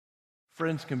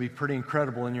Friends can be pretty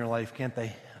incredible in your life, can't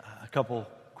they? A couple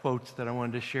quotes that I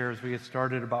wanted to share as we get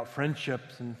started about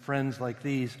friendships and friends like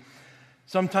these.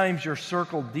 Sometimes your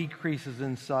circle decreases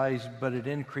in size, but it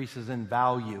increases in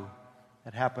value.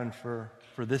 That happened for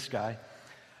this guy.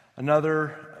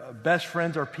 Another, best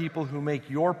friends are people who make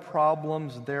your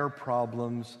problems their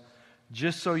problems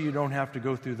just so you don't have to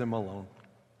go through them alone.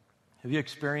 Have you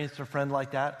experienced a friend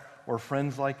like that or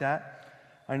friends like that?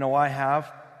 I know I have.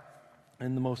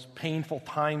 In the most painful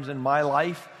times in my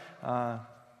life,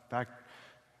 back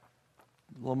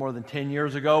a little more than 10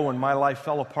 years ago when my life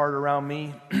fell apart around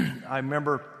me, I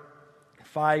remember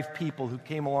 5 people who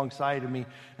came alongside of me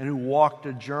and who walked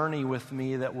a journey with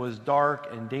me that was dark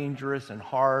and dangerous and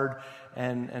hard.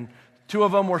 And two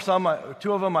of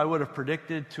them I would have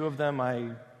predicted. 2 of them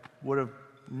I would have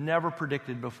never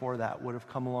predicted before that would have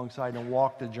come alongside and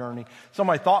walked a journey. Some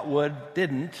I thought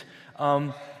didn't.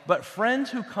 But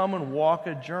friends who come and walk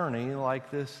a journey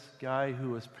like this guy who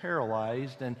was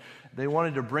paralyzed and they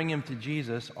wanted to bring him to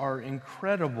Jesus are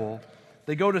incredible.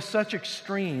 They go to such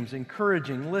extremes,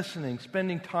 encouraging, listening,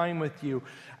 spending time with you,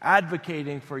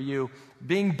 advocating for you,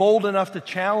 being bold enough to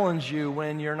challenge you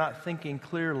when you're not thinking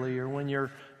clearly or when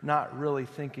you're not really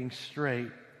thinking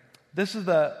straight. This is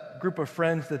the group of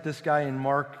friends that this guy in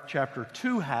Mark chapter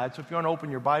 2 had. So if you want to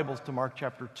open your Bibles to Mark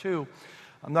chapter 2,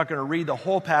 I'm not going to read the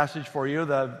whole passage for you.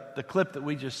 The clip that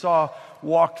we just saw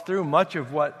walked through much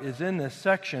of what is in this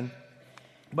section.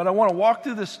 But I want to walk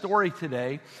through this story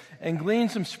today and glean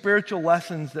some spiritual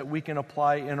lessons that we can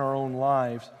apply in our own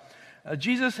lives.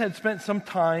 Jesus had spent some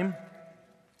time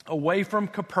away from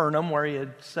Capernaum, where he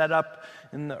had set up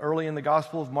early in the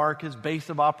Gospel of Mark his base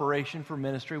of operation for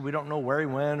ministry. We don't know where he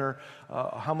went or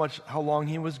how long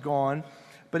he was gone.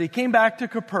 But he came back to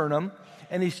Capernaum,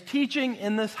 and he's teaching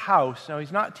in this house. Now,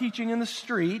 he's not teaching in the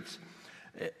streets.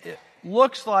 It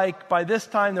looks like by this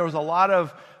time there was a lot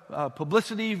of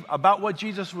publicity about what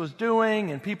Jesus was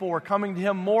doing, and people were coming to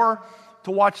him more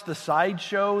to watch the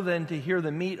sideshow than to hear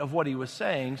the meat of what he was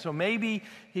saying. So maybe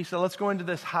he said, let's go into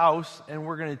this house and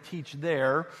we're going to teach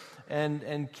there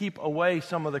and keep away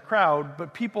some of the crowd.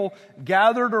 But people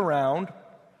gathered around,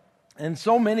 and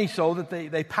so many so that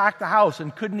they packed the house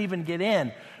and couldn't even get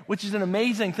in, which is an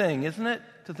amazing thing, isn't it,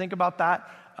 to think about that?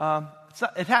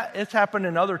 It's happened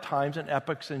in other times and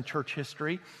epochs in church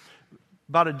history.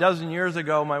 About a dozen years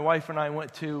ago, my wife and I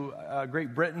went to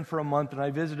Great Britain for a month, and I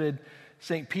visited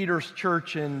St. Peter's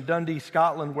Church in Dundee,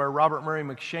 Scotland, where Robert Murray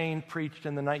McCheyne preached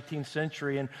in the 19th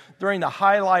century. And during the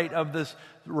highlight of this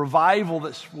revival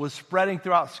that was spreading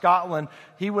throughout Scotland,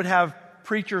 he would have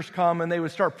preachers come and they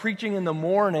would start preaching in the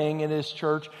morning in his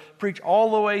church, preach all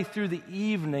the way through the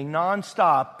evening,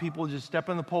 nonstop. People would just step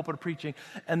in the pulpit preaching.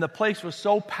 And the place was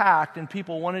so packed and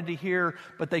people wanted to hear,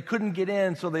 but they couldn't get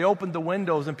in, so they opened the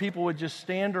windows and people would just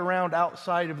stand around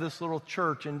outside of this little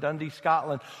church in Dundee,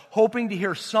 Scotland, hoping to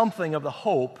hear something of the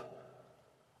hope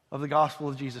of the gospel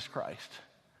of Jesus Christ.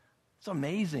 It's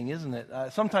amazing, isn't it?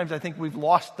 Sometimes I think we've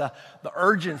lost the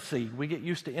urgency. We get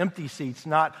used to empty seats,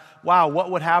 not, wow,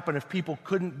 what would happen if people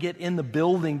couldn't get in the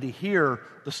building to hear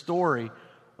the story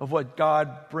of what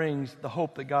God brings, the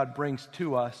hope that God brings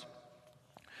to us.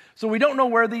 So we don't know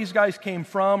where these guys came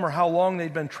from or how long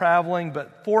they'd been traveling,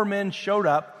 but 4 men showed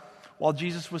up while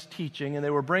Jesus was teaching, and they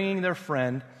were bringing their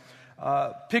friend.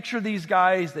 Picture these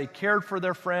guys. They cared for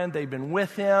their friend. They'd been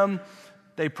with him.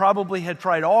 They probably had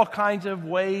tried all kinds of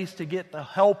ways to get the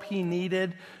help he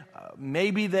needed.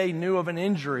 Maybe they knew of an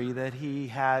injury that he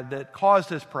had that caused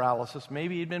his paralysis.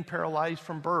 Maybe he'd been paralyzed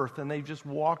from birth, and they just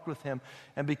walked with him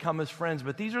and become his friends.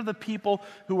 But these are the people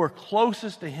who were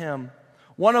closest to him.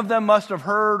 One of them must have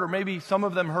heard, or maybe some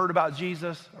of them heard about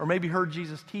Jesus, or maybe heard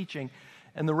Jesus teaching,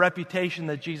 and the reputation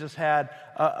that Jesus had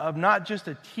of not just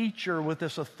a teacher with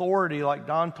this authority like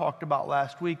Don talked about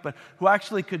last week, but who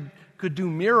actually could do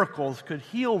miracles, could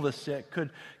heal the sick,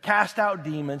 could cast out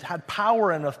demons, had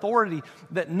power and authority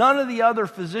that none of the other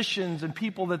physicians and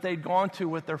people that they'd gone to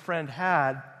with their friend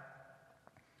had.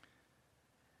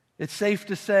 It's safe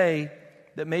to say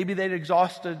that maybe they'd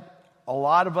exhausted a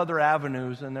lot of other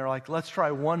avenues, and they're like, let's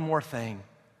try one more thing.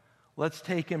 Let's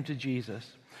take him to Jesus.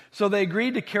 So they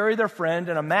agreed to carry their friend,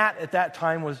 and a mat at that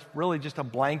time was really just a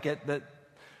blanket that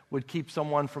would keep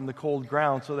someone from the cold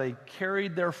ground. So they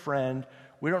carried their friend.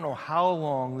 We don't know how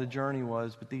long the journey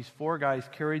was, but these 4 guys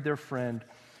carried their friend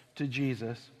to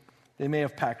Jesus. They may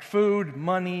have packed food,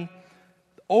 money,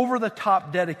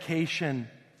 over-the-top dedication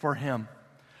for him.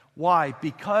 Why?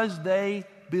 Because they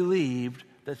believed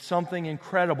that something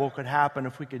incredible could happen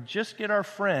if we could just get our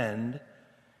friend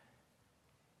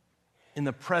in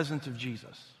the presence of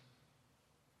Jesus.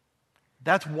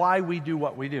 That's why we do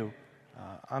what we do.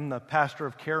 I'm the pastor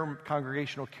of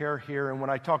congregational care here, and when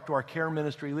I talk to our care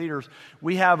ministry leaders,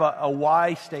 we have a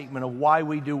why statement of why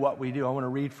we do what we do. I want to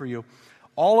read for you.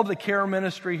 All of the care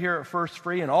ministry here at First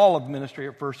Free, and all of ministry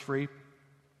at First Free,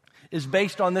 is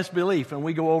based on this belief, and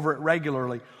we go over it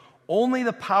regularly. Only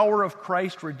the power of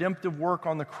Christ's redemptive work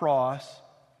on the cross,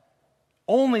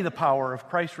 only the power of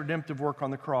Christ's redemptive work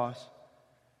on the cross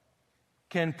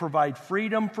can provide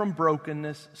freedom from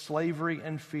brokenness, slavery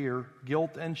and fear,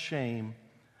 guilt and shame,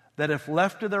 that if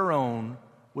left to their own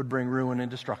would bring ruin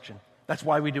and destruction. That's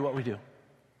why we do what we do.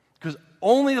 Because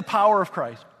only the power of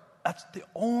Christ, that's the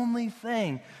only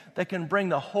thing that can bring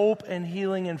the hope and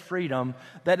healing and freedom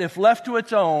that if left to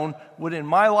its own would in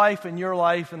my life and your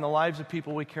life and the lives of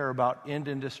people we care about end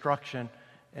in destruction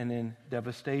and in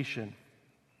devastation.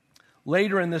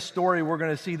 Later in this story, we're going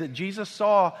to see that Jesus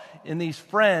saw in these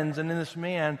friends and in this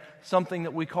man something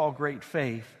that we call great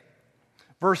faith.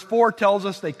 Verse 4 tells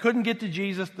us they couldn't get to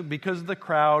Jesus because of the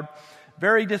crowd,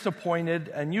 very disappointed,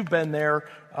 and you've been there,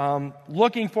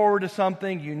 looking forward to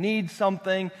something, you need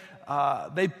something.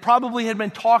 They probably had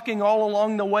been talking all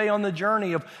along the way on the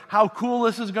journey of how cool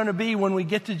this is going to be when we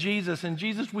get to Jesus. And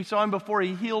Jesus, we saw him before,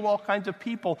 he healed all kinds of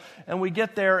people, and we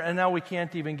get there and now we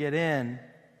can't even get in.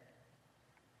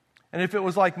 And if it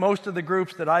was like most of the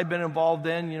groups that I've been involved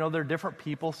in, they're different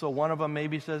people. So one of them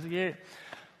maybe says, yeah,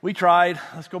 we tried.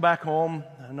 Let's go back home.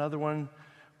 Another one,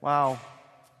 wow,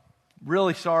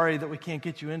 really sorry that we can't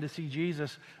get you in to see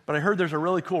Jesus. But I heard there's a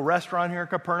really cool restaurant here in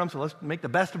Capernaum, so let's make the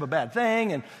best of a bad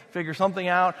thing and figure something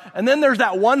out. And then there's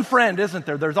that one friend, isn't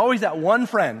there? There's always that one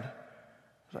friend.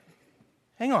 Like,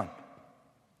 hang on.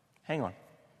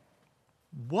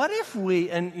 What if we,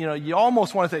 and you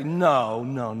almost want to say,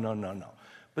 no.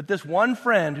 But this one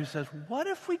friend who says, what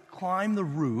if we climb the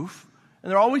roof? And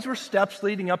there always were steps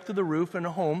leading up to the roof in a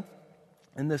home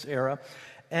in this era.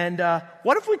 And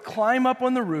what if we climb up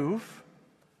on the roof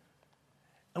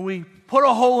and we put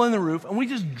a hole in the roof and we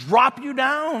just drop you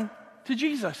down to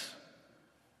Jesus?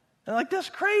 And that's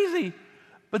crazy.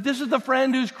 But this is the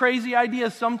friend whose crazy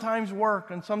ideas sometimes work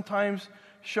and sometimes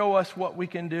show us what we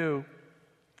can do.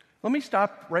 Let me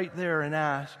stop right there and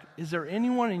ask, is there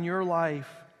anyone in your life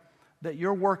that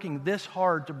you're working this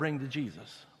hard to bring to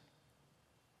Jesus?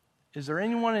 Is there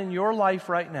anyone in your life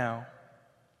right now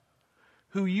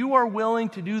who you are willing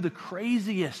to do the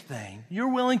craziest thing? You're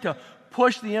willing to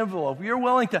push the envelope. You're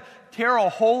willing to tear a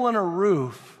hole in a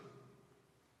roof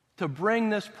to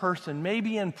bring this person,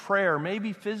 maybe in prayer,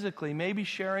 maybe physically, maybe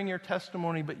sharing your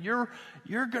testimony, but you're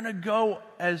going to go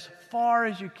as far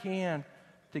as you can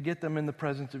to get them in the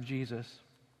presence of Jesus.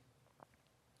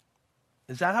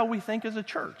 Is that how we think as a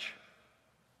church?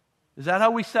 Is that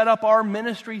how we set up our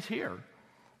ministries here?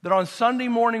 That on Sunday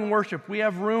morning worship, we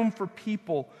have room for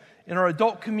people in our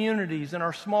adult communities, in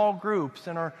our small groups,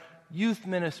 in our youth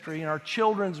ministry, in our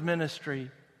children's ministry.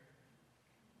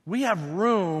 We have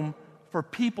room for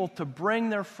people to bring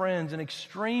their friends in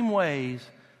extreme ways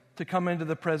to come into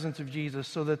the presence of Jesus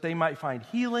so that they might find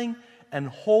healing and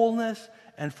wholeness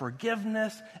and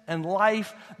forgiveness and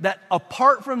life that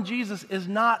apart from Jesus is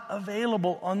not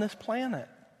available on this planet.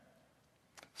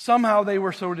 Somehow they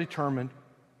were so determined.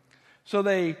 So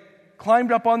they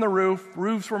climbed up on the roof.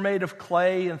 Roofs were made of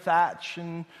clay and thatch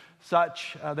and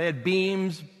such. They had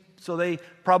beams, so they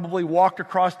probably walked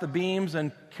across the beams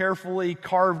and carefully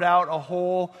carved out a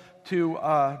hole to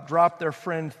drop their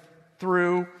friend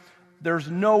through. There's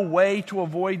no way to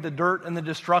avoid the dirt and the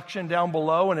destruction down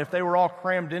below. And if they were all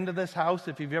crammed into this house,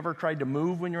 if you've ever tried to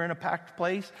move when you're in a packed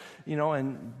place,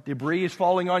 and debris is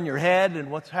falling on your head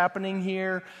and what's happening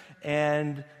here.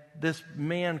 And this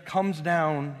man comes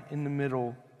down in the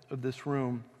middle of this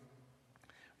room.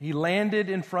 He landed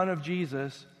in front of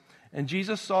Jesus, and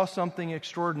Jesus saw something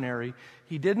extraordinary.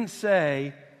 He didn't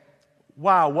say,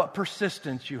 wow, what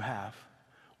persistence you have,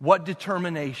 what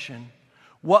determination,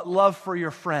 what love for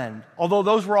your friend. Although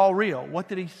those were all real, what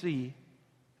did he see?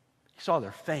 He saw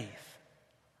their faith.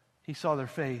 He saw their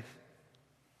faith.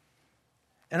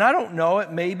 And I don't know,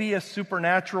 it may be a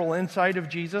supernatural insight of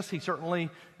Jesus. He certainly,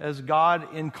 as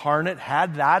God incarnate,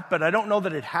 had that, but I don't know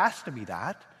that it has to be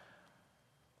that.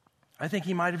 I think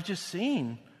he might have just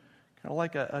seen, kind of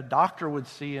like a doctor would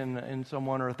see in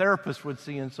someone, or a therapist would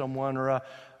see in someone, or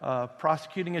a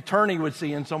prosecuting attorney would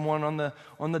see in someone on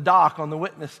the dock, on the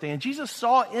witness stand. Jesus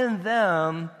saw in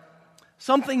them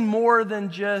something more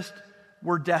than just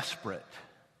we're desperate.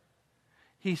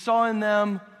 He saw in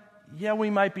them, yeah, we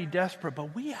might be desperate,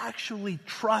 but we actually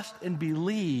trust and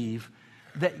believe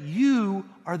that you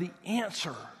are the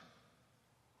answer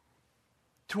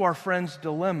to our friend's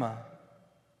dilemma.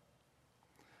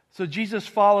 So Jesus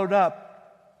followed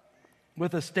up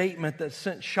with a statement that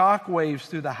sent shockwaves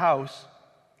through the house.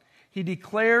 He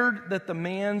declared that the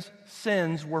man's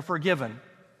sins were forgiven.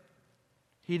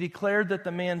 He declared that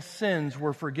the man's sins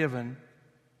were forgiven.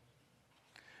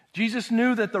 Jesus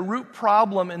knew that the root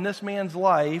problem in this man's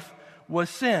life was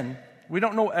sin. We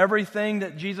don't know everything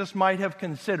that Jesus might have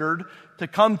considered to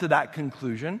come to that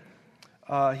conclusion.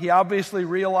 He obviously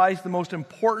realized the most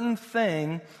important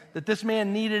thing that this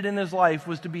man needed in his life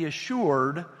was to be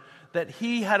assured that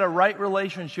he had a right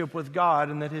relationship with God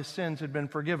and that his sins had been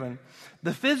forgiven.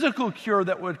 The physical cure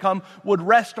that would come would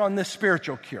rest on this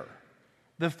spiritual cure.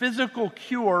 The physical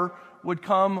cure would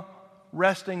come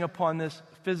resting upon this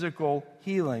physical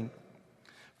healing.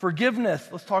 Forgiveness,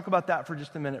 let's talk about that for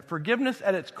just a minute. Forgiveness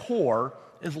at its core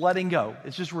is letting go.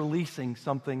 It's just releasing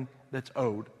something that's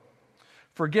owed.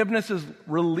 Forgiveness is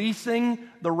releasing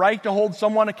the right to hold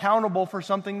someone accountable for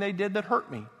something they did that hurt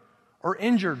me or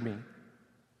injured me.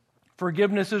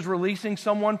 Forgiveness is releasing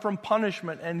someone from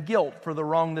punishment and guilt for the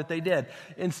wrong that they did.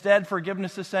 Instead,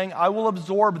 forgiveness is saying, I will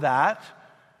absorb that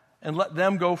and let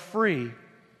them go free.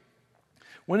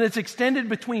 When it's extended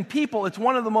between people, it's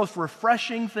one of the most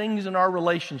refreshing things in our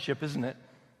relationship, isn't it?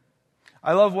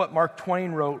 I love what Mark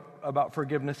Twain wrote about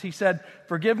forgiveness. He said,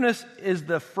 forgiveness is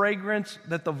the fragrance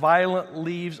that the violet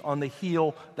leaves on the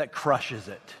heel that crushes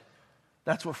it.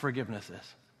 That's what forgiveness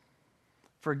is.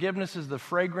 Forgiveness is the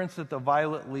fragrance that the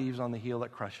violet leaves on the heel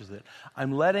that crushes it.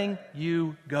 I'm letting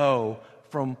you go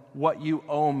from what you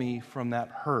owe me from that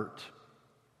hurt.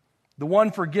 The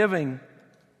one forgiving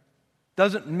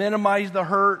doesn't minimize the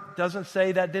hurt, doesn't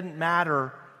say that didn't matter.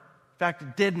 In fact,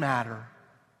 it did matter.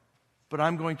 But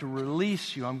I'm going to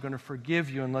release you. I'm going to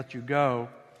forgive you and let you go.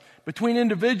 Between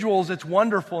individuals, it's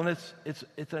wonderful and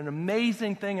it's an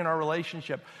amazing thing in our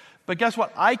relationship. But guess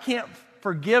what? I can't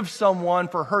forgive someone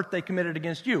for hurt they committed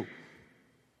against you.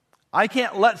 I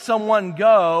can't let someone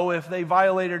go if they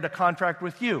violated a contract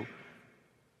with you.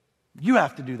 You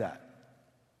have to do that.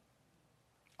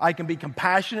 I can be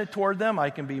compassionate toward them. I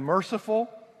can be merciful.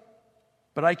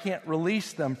 But I can't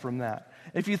release them from that.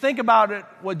 If you think about it,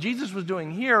 what Jesus was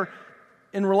doing here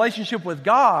in relationship with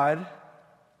God,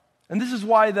 and this is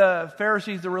why the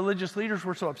Pharisees, the religious leaders,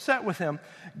 were so upset with him,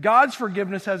 God's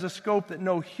forgiveness has a scope that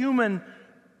no human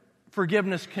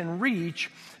forgiveness can reach.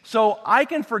 So I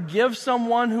can forgive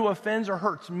someone who offends or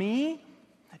hurts me,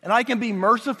 and I can be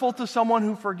merciful to someone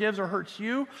who forgives or hurts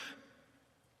you,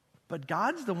 but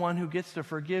God's the one who gets to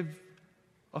forgive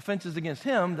offenses against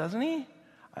him, doesn't he?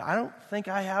 I don't think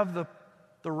I have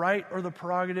the right or the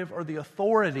prerogative or the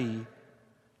authority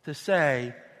to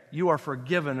say, you are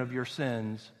forgiven of your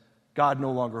sins. God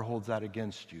no longer holds that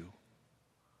against you.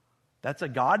 That's a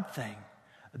God thing.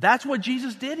 That's what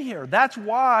Jesus did here. That's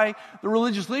why the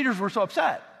religious leaders were so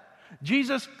upset.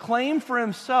 Jesus claimed for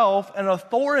himself an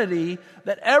authority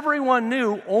that everyone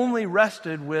knew only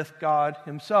rested with God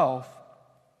himself.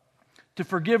 To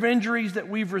forgive injuries that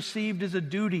we've received is a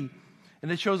duty,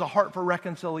 and it shows a heart for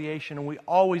reconciliation, and we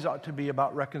always ought to be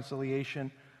about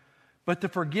reconciliation. But to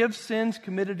forgive sins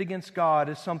committed against God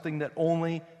is something that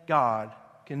only God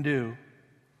can do.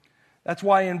 That's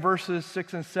why in verses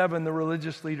 6 and 7, the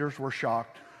religious leaders were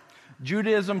shocked.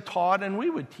 Judaism taught, and we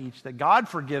would teach, that God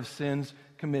forgives sins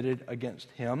committed against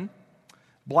him.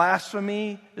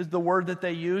 Blasphemy is the word that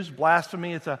they use.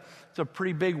 Blasphemy, it's a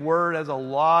pretty big word, has a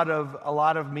lot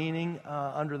of meaning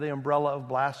under the umbrella of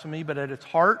blasphemy, but at its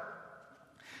heart,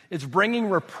 it's bringing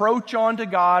reproach onto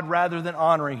God rather than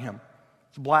honoring him.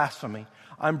 It's blasphemy.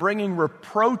 I'm bringing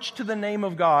reproach to the name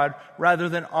of God rather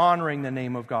than honoring the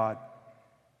name of God.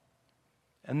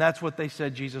 And that's what they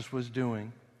said Jesus was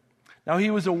doing. Now,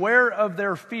 he was aware of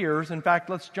their fears. In fact,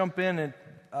 let's jump in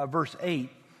at verse 8,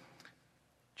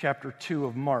 chapter 2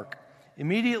 of Mark.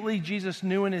 Immediately, Jesus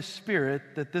knew in his spirit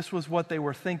that this was what they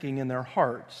were thinking in their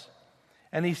hearts.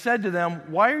 And he said to them,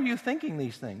 why are you thinking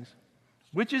these things?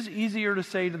 Which is easier to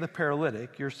say to the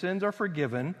paralytic, your sins are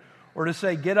forgiven, or to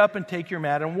say, get up and take your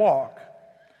mat and walk?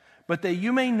 But that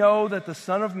you may know that the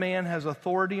Son of Man has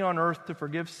authority on earth to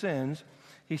forgive sins,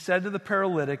 he said to the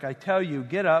paralytic, I tell you,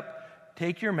 get up,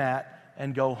 take your mat,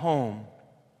 and go home.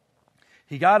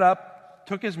 He got up,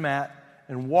 took his mat,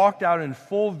 and walked out in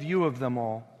full view of them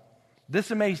all.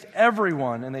 This amazed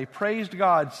everyone, and they praised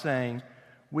God, saying,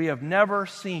 we have never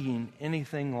seen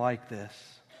anything like this.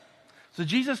 So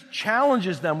Jesus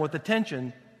challenges them with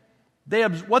attention.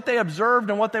 What they observed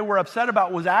and what they were upset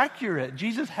about was accurate.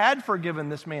 Jesus had forgiven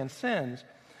this man's sins,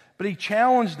 but he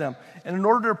challenged them. And in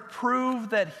order to prove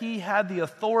that he had the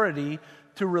authority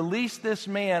to release this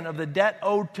man of the debt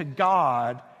owed to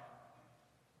God,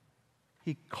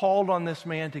 he called on this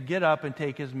man to get up and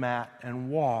take his mat and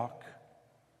walk.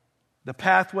 The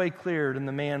pathway cleared and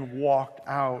the man walked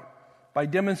out. By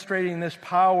demonstrating this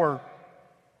power,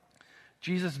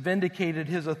 Jesus vindicated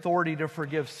his authority to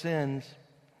forgive sins.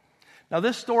 Now,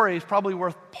 this story is probably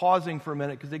worth pausing for a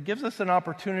minute because it gives us an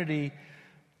opportunity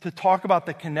to talk about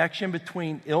the connection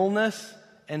between illness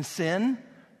and sin,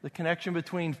 the connection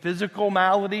between physical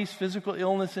maladies, physical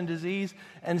illness and disease,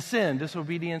 and sin,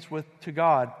 disobedience to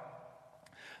God.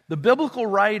 The biblical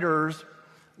writers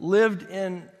lived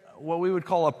in what we would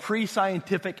call a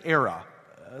pre-scientific era.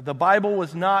 The Bible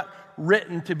was not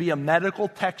written to be a medical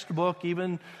textbook,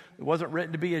 even it wasn't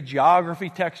written to be a geography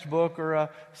textbook or a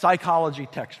psychology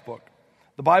textbook.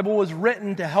 The Bible was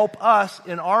written to help us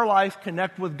in our life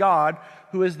connect with God,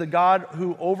 who is the God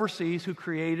who oversees, who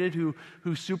created,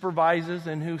 who supervises,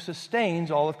 and who sustains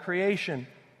all of creation.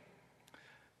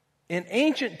 In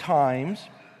ancient times,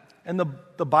 and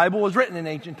the Bible was written in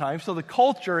ancient times, so the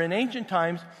culture in ancient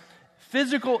times,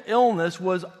 physical illness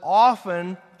was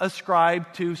often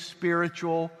ascribed to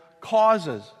spiritual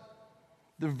causes.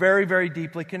 They're very, very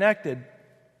deeply connected.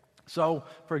 So,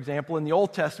 for example, in the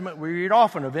Old Testament, we read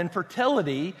often of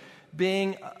infertility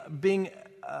being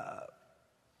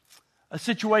a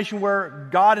situation where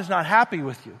God is not happy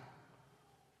with you.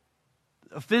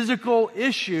 A physical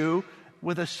issue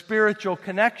with a spiritual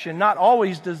connection. Not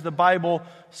always does the Bible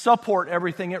support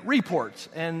everything it reports.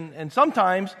 And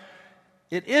sometimes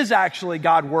it is actually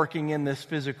God working in this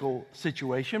physical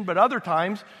situation, but other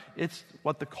times it's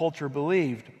what the culture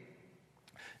believed.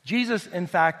 Jesus, in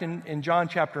fact, in John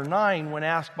chapter 9, when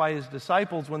asked by his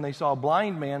disciples when they saw a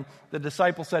blind man, the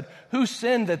disciples said, "Who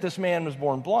sinned that this man was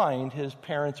born blind, his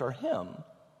parents or him?"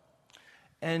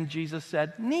 And Jesus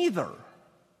said, "Neither."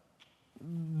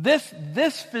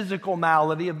 This physical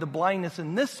malady of the blindness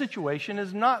in this situation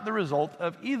is not the result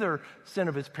of either sin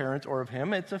of his parents or of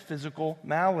him. It's a physical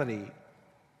malady.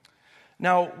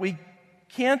 Now, we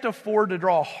can't afford to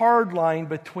draw a hard line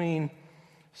between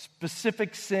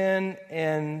specific sin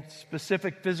and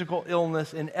specific physical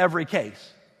illness in every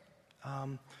case.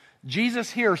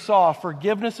 Jesus here saw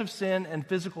forgiveness of sin and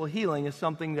physical healing as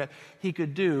something that he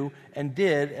could do and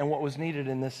did and what was needed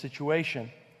in this situation.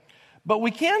 But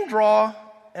we can draw,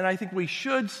 and I think we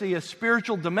should see, a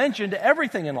spiritual dimension to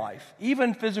everything in life,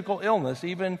 even physical illness,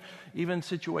 even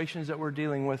situations that we're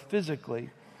dealing with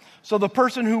physically. So the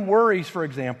person who worries, for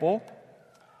example,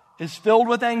 is filled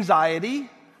with anxiety.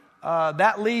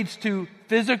 That leads to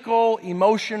physical,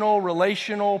 emotional,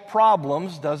 relational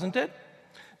problems, doesn't it?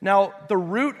 Now, the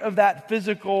root of that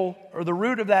physical, or the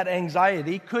root of that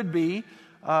anxiety could be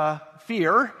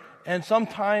fear. And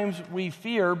sometimes we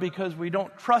fear because we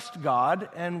don't trust God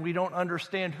and we don't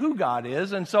understand who God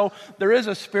is. And so there is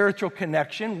a spiritual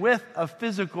connection with a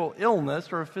physical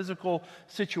illness or a physical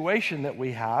situation that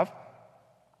we have.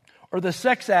 Or the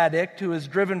sex addict who is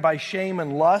driven by shame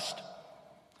and lust,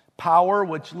 power,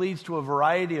 which leads to a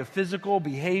variety of physical,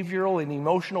 behavioral, and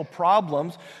emotional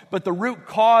problems. But the root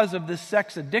cause of this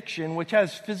sex addiction, which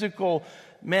has physical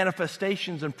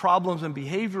manifestations and problems and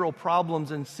behavioral problems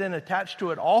and sin attached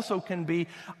to it, also can be,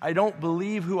 I don't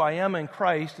believe who I am in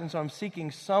Christ, and so I'm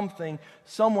seeking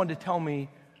someone to tell me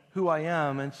who I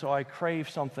am, and so I crave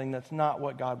something that's not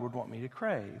what God would want me to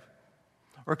crave.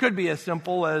 Or it could be as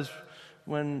simple as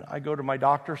when I go to my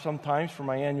doctor sometimes for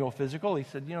my annual physical, he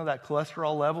said, that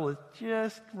cholesterol level is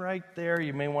just right there.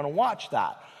 You may want to watch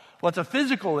that. Well, it's a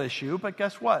physical issue, but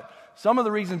guess what? Some of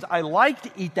the reasons I like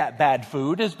to eat that bad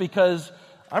food is because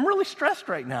I'm really stressed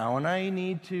right now, and I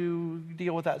need to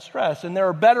deal with that stress. And there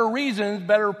are better reasons,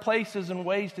 better places and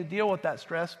ways to deal with that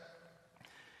stress.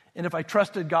 And if I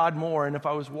trusted God more, and if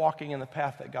I was walking in the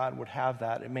path that God would have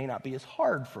that, it may not be as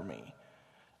hard for me.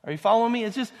 Are you following me?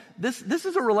 It's just, this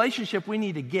is a relationship we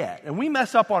need to get. And we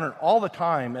mess up on it all the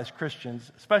time as Christians,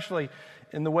 especially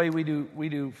in the way we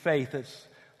do faith. It's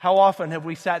how often have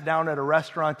we sat down at a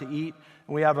restaurant to eat,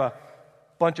 and we have a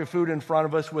bunch of food in front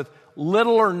of us with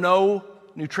little or no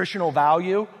nutritional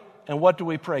value, and what do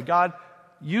we pray? God,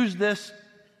 use this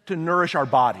to nourish our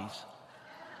bodies.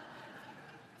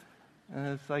 And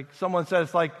it's like someone said,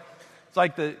 it's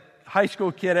like the high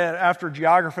school kid after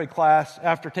geography class,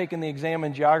 after taking the exam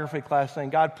in geography class, saying,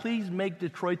 God, please make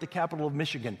Detroit the capital of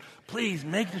Michigan. Please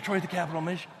make Detroit the capital of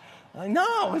Michigan. Like,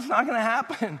 no, it's not going to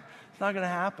happen. It's not going to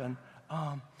happen.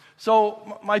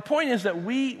 So my point is that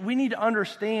we need to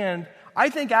understand, I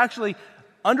think actually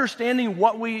understanding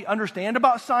what we understand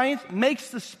about science makes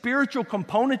the spiritual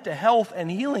component to health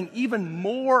and healing even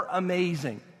more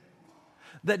amazing.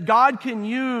 That God can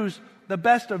use the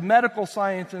best of medical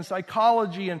science and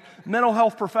psychology and mental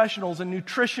health professionals and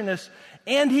nutritionists,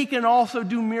 and he can also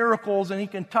do miracles, and he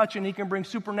can touch and he can bring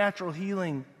supernatural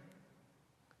healing.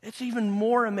 It's even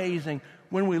more amazing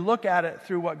when we look at it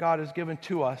through what God has given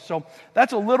to us. So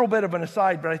that's a little bit of an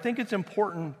aside, but I think it's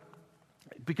important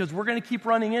because we're going to keep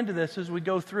running into this as we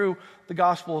go through the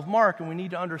Gospel of Mark, and we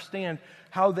need to understand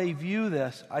how they view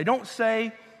this. I don't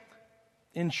say,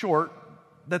 in short,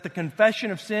 that the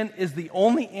confession of sin is the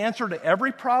only answer to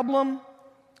every problem,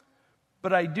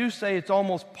 but I do say it's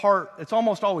almost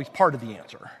always part of the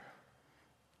answer.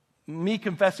 Me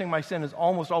confessing my sin is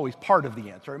almost always part of the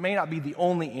answer. It may not be the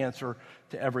only answer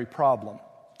to every problem.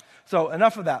 So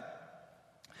enough of that.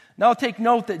 Now take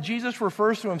note that Jesus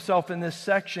refers to himself in this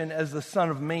section as the Son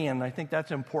of Man. I think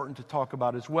that's important to talk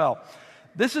about as well.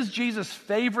 This is Jesus'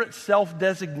 favorite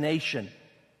self-designation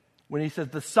when he says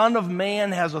the Son of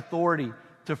Man has authority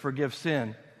to forgive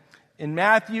sin. In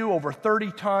Matthew, over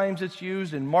 30 times it's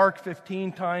used. In Mark,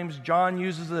 15 times. John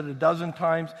uses it a dozen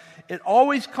times. It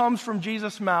always comes from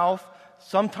Jesus' mouth.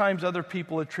 Sometimes other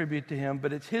people attribute to him,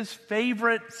 but it's his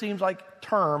favorite, seems like,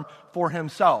 term for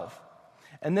himself.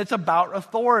 And it's about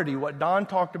authority, what Don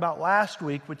talked about last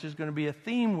week, which is going to be a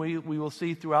theme we will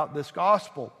see throughout this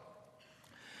gospel.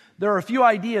 There are a few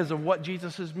ideas of what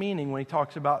Jesus is meaning when he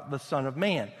talks about the Son of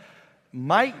Man.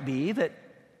 Might be that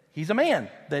he's a man,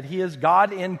 that he is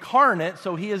God incarnate,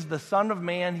 so he is the Son of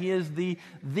Man. He is the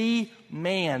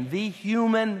man, the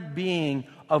human being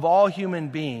of all human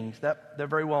beings. That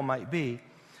very well might be.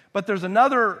 But there's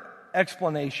another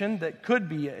explanation that could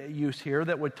be used here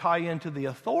that would tie into the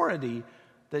authority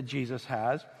that Jesus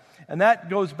has, and that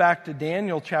goes back to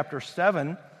Daniel chapter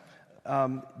 7.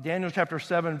 Daniel chapter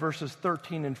 7, verses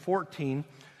 13 and 14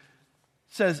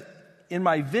 says, "In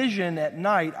my vision at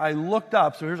night, I looked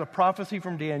up," so here's a prophecy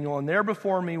from Daniel, "and there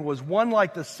before me was one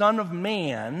like the Son of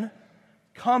Man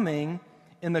coming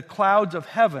in the clouds of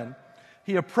heaven.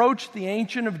 He approached the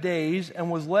Ancient of Days and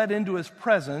was led into his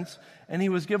presence, and he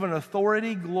was given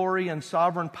authority, glory, and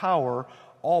sovereign power.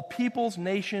 All peoples,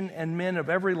 nation, and men of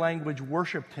every language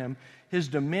worshiped him. His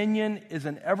dominion is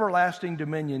an everlasting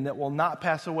dominion that will not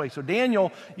pass away." So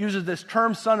Daniel uses this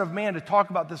term Son of Man to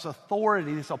talk about this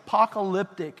authority, this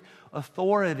apocalyptic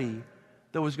authority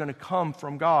that was going to come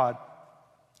from God.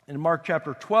 In Mark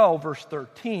chapter 12, verse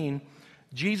 13,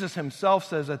 Jesus himself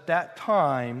says, "At that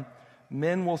time,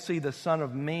 men will see the Son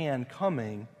of Man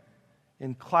coming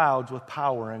in clouds with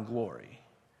power and glory."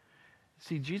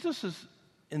 See, Jesus is,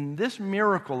 in this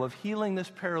miracle of healing this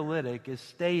paralytic, is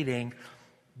stating,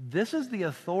 this is the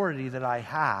authority that I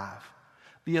have.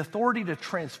 The authority to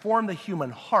transform the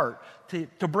human heart,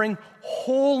 to bring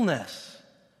wholeness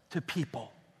to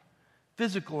people.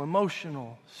 Physical,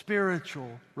 emotional,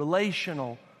 spiritual,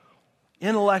 relational,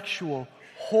 intellectual,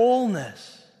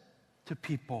 wholeness to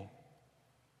people.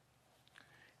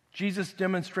 Jesus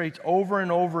demonstrates over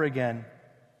and over again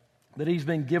that he's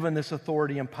been given this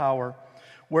authority and power.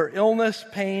 Where illness,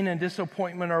 pain, and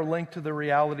disappointment are linked to the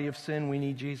reality of sin, we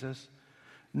need Jesus.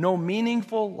 No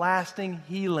meaningful, lasting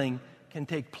healing can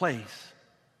take place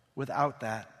without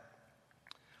that.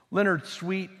 Leonard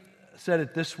Sweet said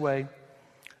it this way: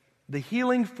 "The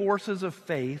healing forces of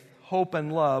faith, hope,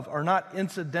 and love are not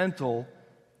incidental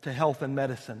to health and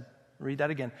medicine." Read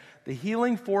that again. "The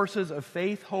healing forces of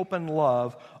faith, hope, and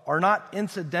love are not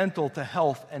incidental to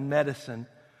health and medicine.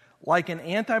 Like an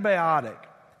antibiotic,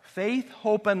 faith,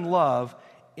 hope, and love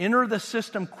enter the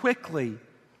system quickly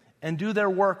and do their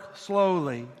work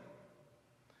slowly.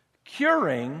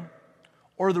 Curing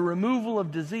or the removal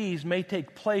of disease may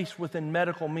take place within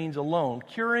medical means alone.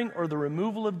 Curing or the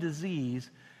removal of disease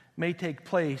may take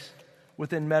place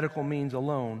within medical means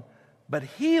alone. But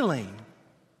healing,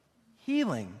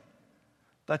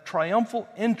 the triumphal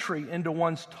entry into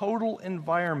one's total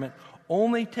environment,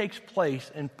 only takes place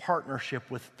in partnership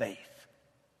with faith.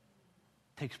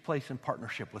 Takes place in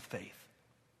partnership with faith.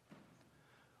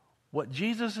 What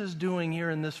Jesus is doing here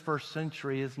in this first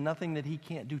century is nothing that he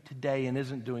can't do today and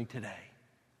isn't doing today.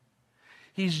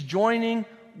 He's joining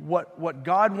what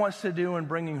God wants to do in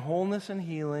bringing wholeness and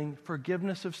healing,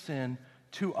 forgiveness of sin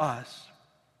to us.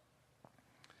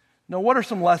 Now, what are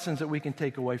some lessons that we can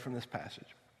take away from this passage?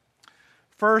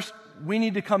 First, we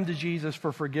need to come to Jesus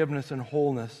for forgiveness and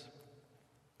wholeness.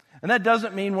 And that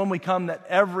doesn't mean when we come that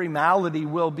every malady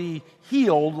will be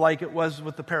healed like it was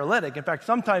with the paralytic. In fact,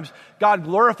 sometimes God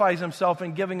glorifies himself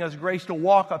in giving us grace to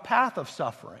walk a path of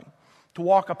suffering, to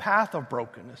walk a path of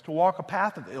brokenness, to walk a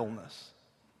path of illness.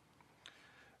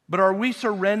 But are we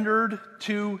surrendered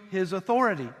to his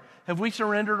authority? Have we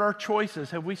surrendered our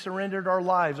choices? Have we surrendered our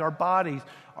lives, our bodies,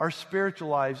 our spiritual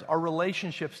lives, our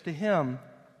relationships to him?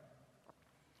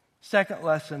 Second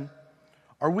lesson,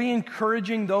 are we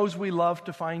encouraging those we love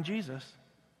to find Jesus?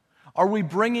 Are we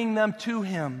bringing them to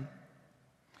him,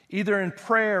 either in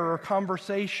prayer or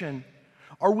conversation?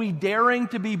 Are we daring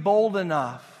to be bold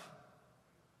enough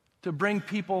to bring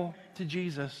people to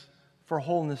Jesus for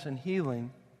wholeness and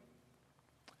healing?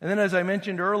 And then, as I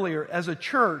mentioned earlier, as a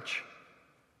church,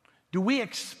 do we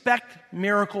expect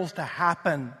miracles to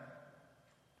happen?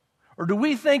 Or do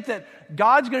we think that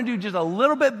God's going to do just a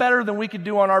little bit better than we could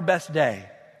do on our best day?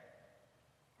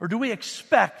 Or do we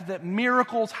expect that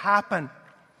miracles happen,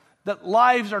 that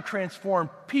lives are transformed,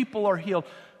 people are healed,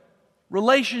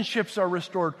 relationships are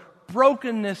restored,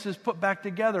 brokenness is put back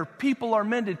together, people are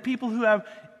mended, people who have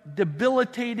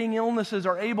debilitating illnesses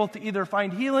are able to either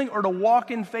find healing or to walk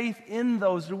in faith in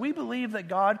those? Do we believe that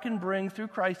God can bring through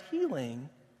Christ healing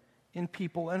in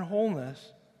people and wholeness?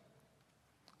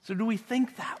 So do we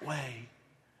think that way?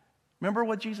 Remember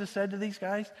what Jesus said to these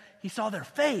guys? He saw their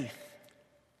faith.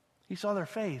 He saw their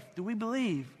faith. Do we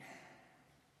believe?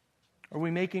 Are we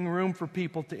making room for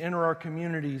people to enter our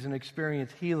communities and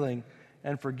experience healing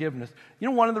and forgiveness? You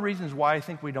know, one of the reasons why I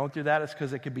think we don't do that is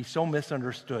because it could be so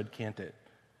misunderstood, can't it?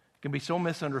 It can be so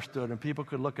misunderstood, and people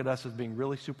could look at us as being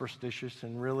really superstitious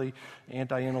and really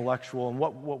anti-intellectual. And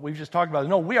what we've just talked about is,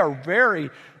 no, we are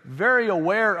very, very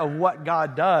aware of what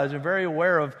God does and very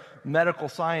aware of medical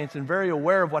science and very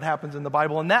aware of what happens in the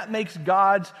Bible. And that makes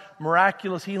God's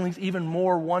miraculous healings even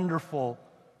more wonderful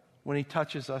when He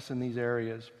touches us in these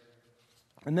areas.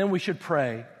 And then we should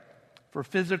pray for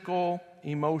physical,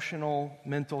 emotional,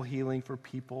 mental healing for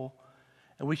people.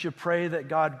 And we should pray that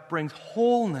God brings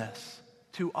wholeness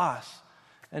to us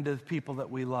and to the people that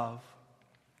we love.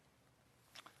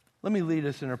 Let me lead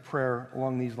us in a prayer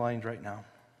along these lines right now.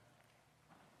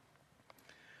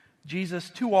 Jesus,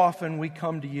 too often we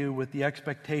come to you with the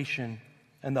expectation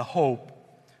and the hope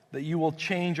that you will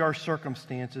change our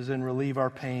circumstances and relieve our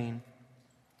pain.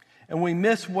 And we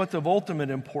miss what's of ultimate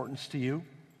importance to you,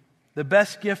 the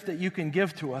best gift that you can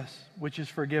give to us, which is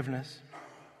forgiveness.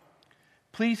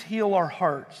 Please heal our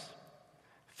hearts.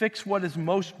 Fix what is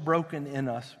most broken in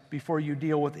us before you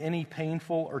deal with any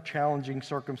painful or challenging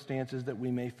circumstances that we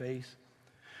may face.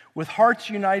 With hearts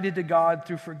united to God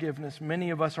through forgiveness, many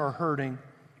of us are hurting.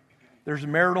 There's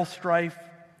marital strife,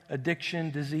 addiction,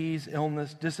 disease,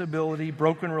 illness, disability,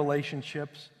 broken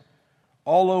relationships,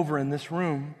 all over in this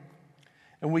room.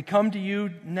 And we come to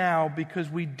you now because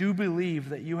we do believe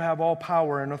that you have all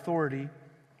power and authority.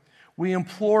 We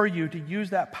implore you to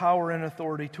use that power and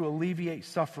authority to alleviate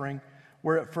suffering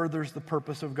where it furthers the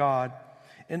purpose of God.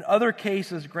 In other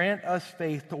cases, grant us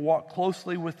faith to walk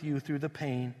closely with you through the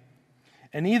pain.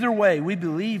 And either way, we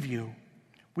believe you.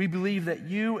 We believe that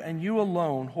you and you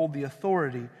alone hold the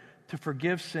authority to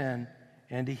forgive sin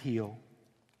and to heal.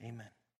 Amen.